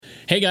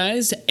Hey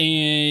guys,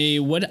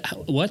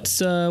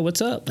 what's up?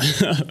 What's up?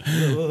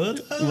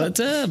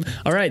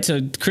 All right,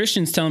 so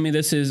Christian's telling me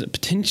this is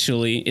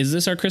potentially, is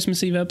this our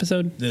Christmas Eve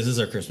episode? This is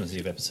our Christmas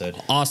Eve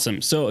episode. Awesome.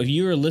 So if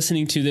you are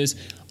listening to this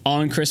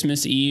on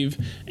Christmas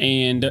Eve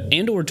and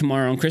or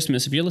tomorrow on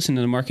Christmas, if you're listening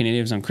to the Marketing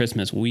Natives on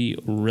Christmas, we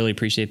really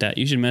appreciate that.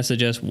 You should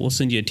message us. We'll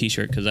send you a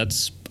t-shirt because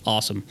that's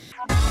awesome.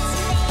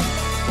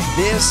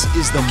 This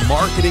is the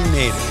Marketing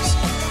Natives,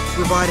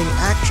 providing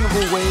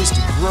actionable ways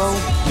to grow,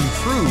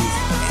 improve,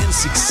 and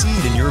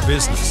succeed in your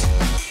business.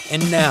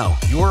 And now,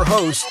 your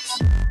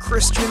hosts,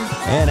 Christian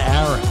and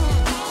Aaron.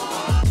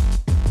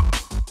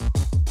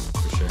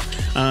 For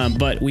sure.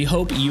 But we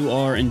hope you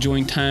are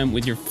enjoying time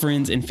with your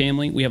friends and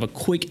family. We have a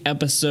quick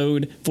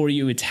episode for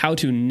you. It's how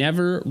to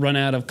never run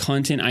out of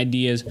content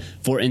ideas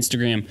for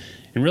Instagram.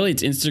 And really,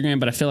 it's Instagram,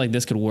 but I feel like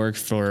this could work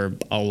for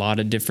a lot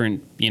of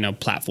different,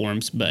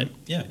 platforms. But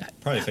yeah,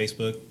 probably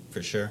Facebook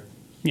for sure.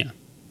 Yeah.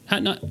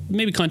 Not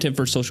maybe content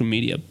for social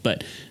media,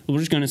 but we're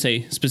just going to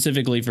say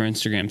specifically for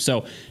Instagram.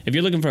 So if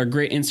you're looking for a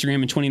great Instagram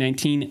in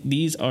 2019,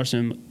 these are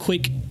some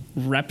quick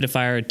rapid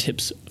fire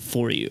tips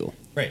for you.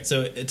 Right.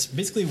 So it's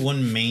basically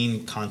one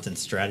main content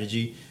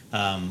strategy,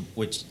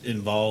 which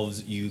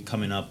involves you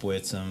coming up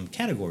with some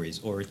categories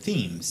or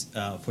themes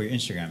for your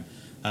Instagram.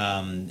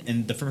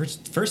 And the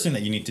first thing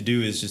that you need to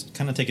do is just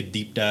kind of take a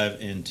deep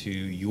dive into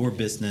your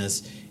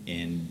business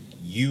and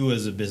you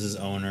as a business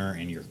owner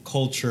and your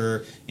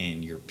culture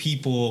and your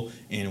people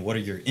and what are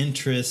your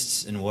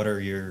interests and what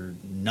are your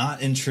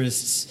not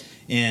interests,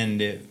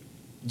 and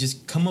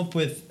just come up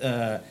with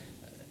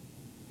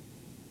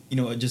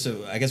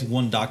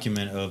one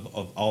document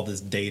of all this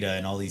data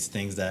and all these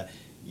things that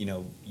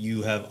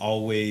you have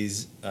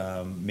always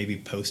maybe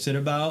posted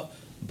about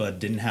but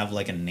didn't have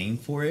like a name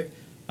for it,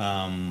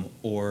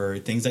 or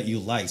things that you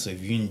like. So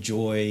if you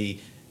enjoy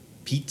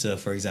pizza,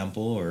 for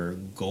example, or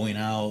going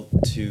out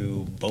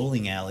to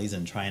bowling alleys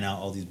and trying out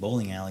all these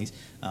bowling alleys,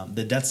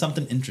 that's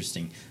something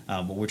interesting.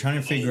 What we're trying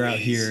to figure out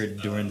here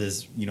during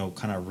this,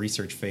 kind of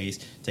research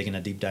phase, taking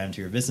a deep dive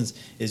into your business,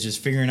 is just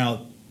figuring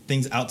out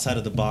things outside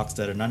of the box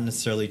that are not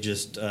necessarily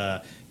just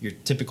your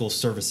typical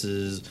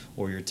services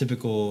or your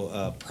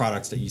typical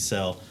products that you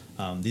sell.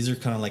 These are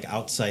kind of like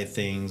outside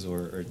things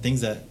or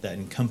things that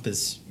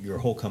encompass your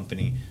whole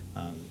company.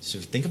 So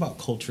think about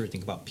culture,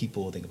 think about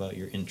people, think about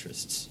your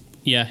interests.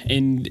 Yeah,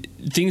 and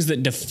things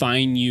that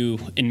define you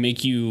and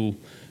make you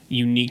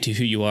unique to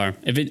who you are.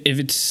 If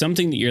it's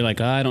something that you're like,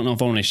 I don't know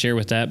if I want to share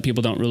with that,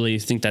 people don't really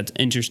think that's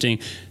interesting,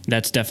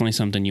 that's definitely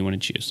something you want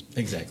to choose.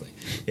 Exactly.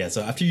 Yeah,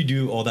 so after you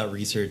do all that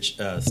research,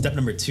 step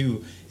number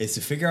 2 is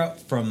to figure out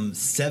from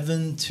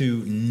 7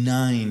 to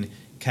 9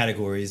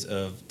 categories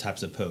of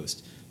types of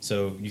posts.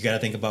 So you got to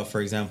think about,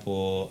 for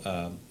example,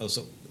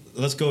 so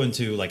let's go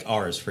into like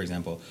ours, for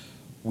example.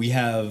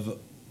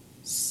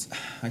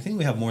 I think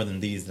we have more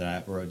than these that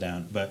I wrote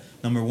down. But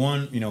number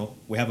 1,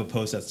 we have a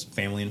post that's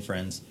family and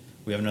friends.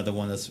 We have another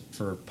one that's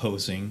for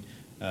posing.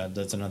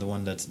 That's another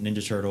one that's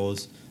Ninja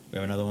Turtles. We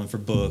have another one for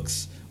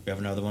books. We have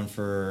another one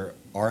for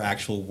our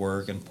actual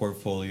work and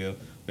portfolio.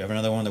 We have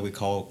another one that we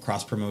call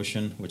cross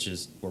promotion, which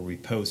is where we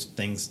post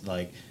things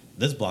like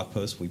this blog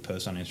post we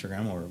post on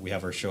Instagram, or we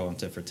have our show on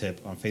Tip for Tip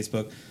on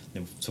Facebook,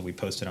 so we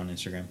post it on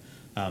Instagram.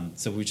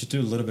 So we just do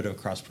a little bit of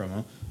cross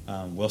promo.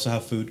 We also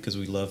have food because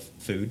we love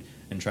food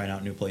and trying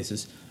out new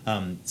places.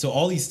 So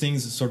all these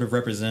things sort of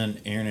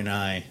represent Aaron and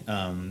I.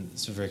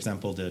 So for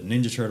example, the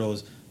Ninja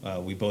Turtles,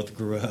 we both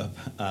grew up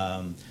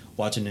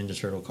watching Ninja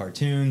Turtle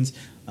cartoons,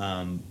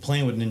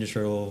 playing with Ninja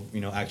Turtle,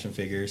 action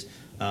figures.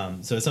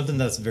 So it's something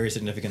that's very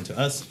significant to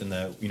us and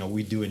that,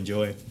 we do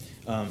enjoy.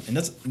 And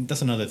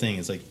that's another thing.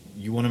 It's like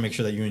you want to make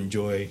sure that you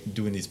enjoy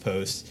doing these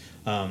posts.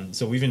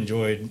 So we've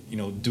enjoyed,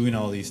 doing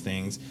all these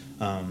things.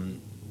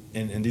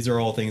 And these are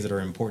all things that are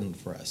important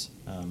for us.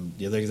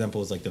 The other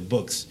example is like the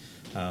books.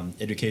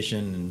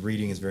 Education and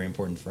reading is very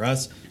important for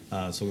us.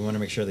 So we want to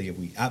make sure that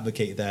we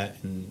advocate that.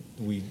 And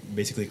we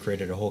basically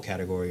created a whole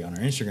category on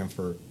our Instagram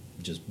for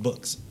just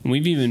books.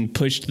 We've even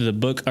pushed the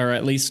book, or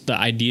at least the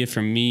idea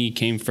from me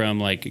came from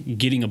like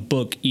getting a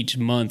book each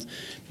month,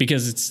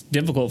 because it's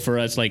difficult for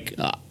us. Like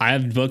I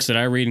have books that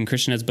I read and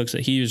Christian has books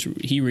that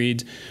he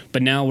reads,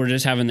 but now we're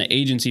just having the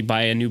agency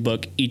buy a new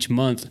book each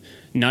month.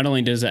 Not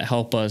only does that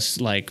help us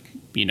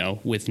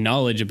with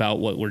knowledge about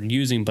what we're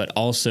using, but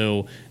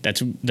also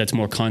that's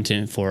more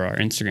content for our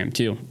Instagram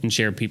too, and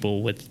share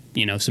people with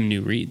some new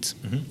reads.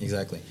 Mm-hmm,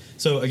 exactly.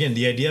 So again,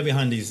 the idea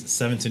behind these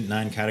 7 to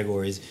 9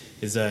 categories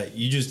is that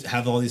you just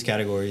have all these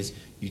categories,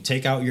 you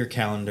take out your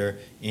calendar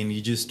and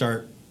you just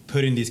start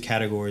putting these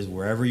categories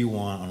wherever you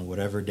want on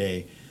whatever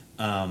day,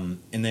 and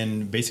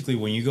then basically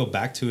when you go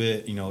back to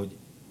it,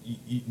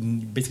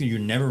 basically you're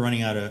never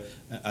running out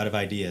of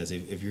ideas.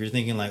 If you're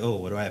thinking like, oh,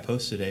 what do I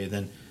post today,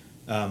 then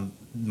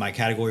my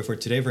category for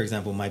today, for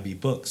example, might be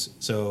books.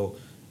 So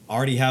I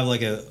already have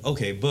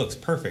books,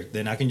 perfect.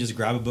 Then I can just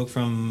grab a book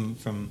from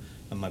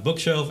my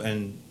bookshelf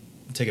and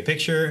take a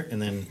picture,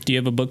 and then. Do you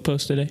have a book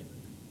post today?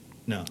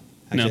 No.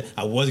 Actually,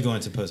 I was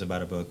going to post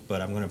about a book,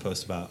 but I'm going to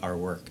post about our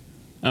work.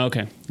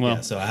 Okay. Well,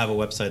 Yeah, so I have a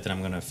website that I'm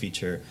going to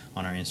feature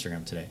on our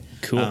Instagram today.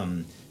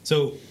 Cool.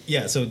 So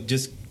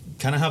just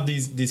kind of have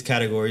these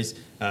categories.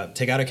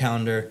 Take out a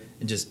calendar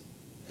and just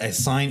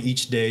assign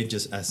each day.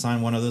 Just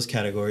assign one of those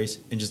categories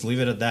and just leave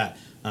it at that.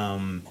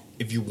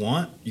 If you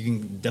want, you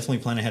can definitely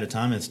plan ahead of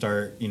time and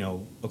start.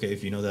 Okay,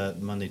 if you know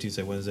that Monday,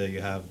 Tuesday, Wednesday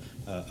you have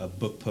a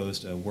book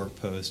post, a work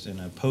post,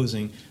 and a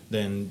posing,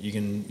 then you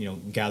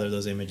can gather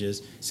those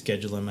images,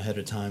 schedule them ahead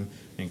of time,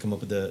 and come up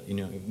with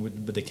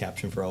with the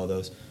caption for all of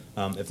those.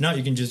 If not,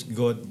 you can just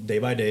go day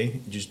by day.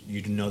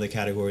 You know the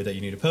category that you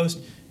need to post,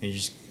 and you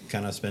just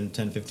kind of spend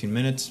 10-15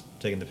 minutes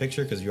taking the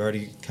picture because you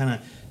already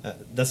kind of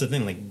that's the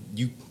thing. Like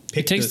you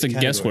pick. It takes the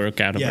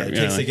guesswork out of it. Yeah, it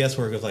takes the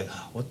guesswork of like,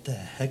 what the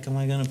heck am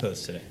I going to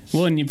post today?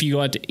 Well, and if you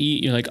go out to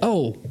eat, you're like,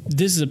 oh,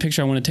 this is a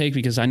picture I want to take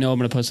because I know I'm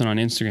going to post it on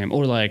Instagram.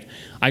 Or like,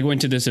 I went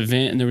to this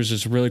event and there was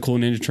this really cool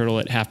Ninja Turtle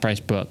at Half Price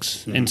Books.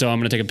 Mm-hmm. And so I'm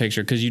going to take a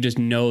picture because you just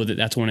know that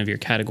that's one of your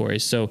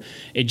categories. So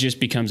it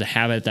just becomes a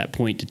habit at that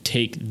point to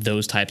take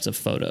those types of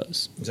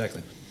photos.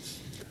 Exactly.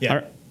 Yeah.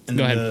 Right. And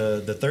go then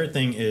ahead. The third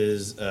thing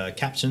is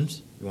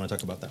captions. You want to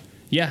talk about that?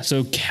 Yeah,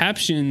 so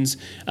captions,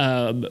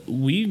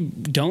 we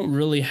don't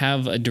really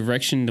have a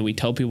direction that we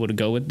tell people to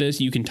go with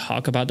this. You can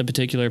talk about the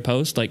particular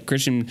post. Like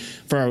Christian,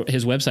 for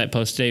his website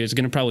post today, is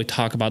going to probably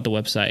talk about the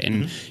website.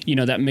 And,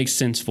 that makes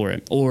sense for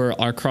it. Or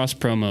our cross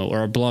promo or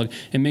our blog,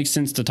 it makes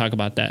sense to talk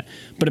about that.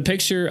 But a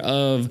picture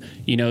of,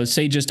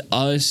 say just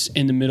us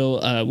in the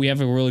middle. We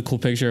have a really cool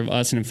picture of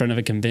us in front of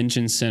a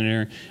convention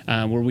center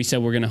where we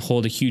said we're going to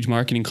hold a huge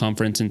marketing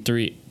conference in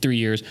three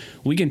years.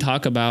 We can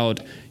talk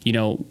about,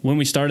 when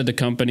we started the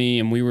company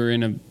and we were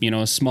in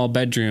a small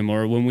bedroom,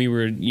 or when we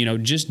were,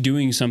 just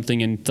doing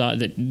something and thought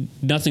that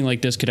nothing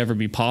like this could ever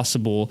be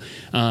possible,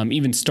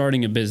 even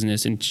starting a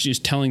business and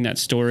just telling that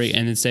story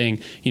and then saying,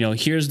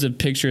 here's the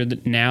picture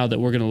that now that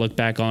we're going to look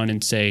back on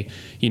and say,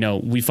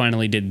 we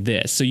finally did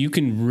this. So you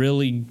can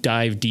really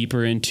dive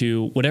deeper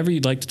into whatever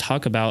you'd like to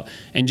talk about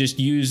and just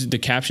use the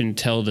caption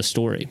to tell the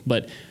story.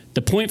 But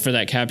the point for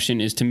that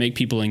caption is to make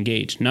people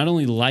engage, not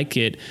only like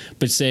it,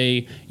 but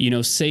say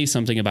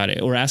something about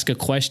it or ask a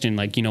question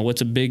like,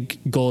 what's a big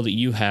goal that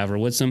you have or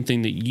what's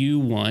something that you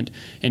want.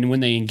 And when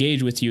they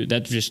engage with you,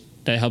 that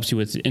helps you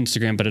with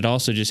Instagram, but it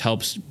also just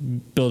helps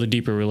build a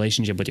deeper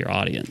relationship with your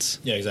audience.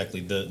 Yeah,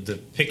 exactly. The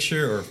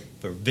picture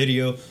or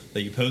video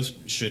that you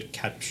post should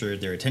capture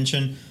their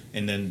attention,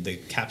 and then the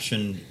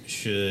caption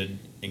should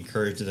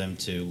encourage them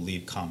to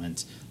leave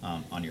comments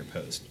on your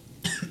post.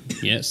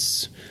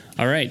 Yes.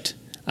 All right.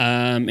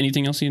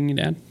 Anything else you need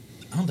to add?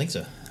 I don't think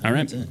so. All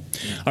right. Yeah.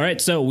 All right.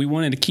 So we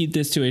wanted to keep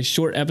this to a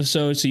short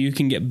episode so you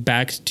can get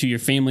back to your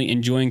family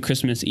enjoying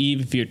Christmas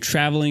Eve. If you're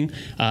traveling,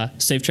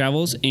 safe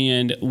travels.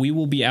 And we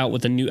will be out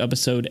with a new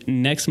episode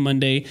next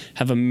Monday.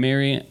 Have a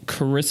Merry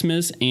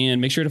Christmas and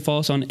make sure to follow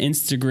us on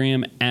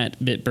Instagram at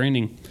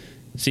BitBranding.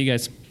 See you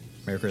guys.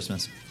 Merry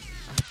Christmas.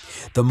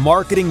 The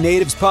Marketing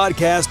Natives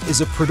Podcast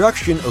is a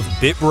production of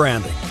Bit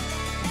Branding.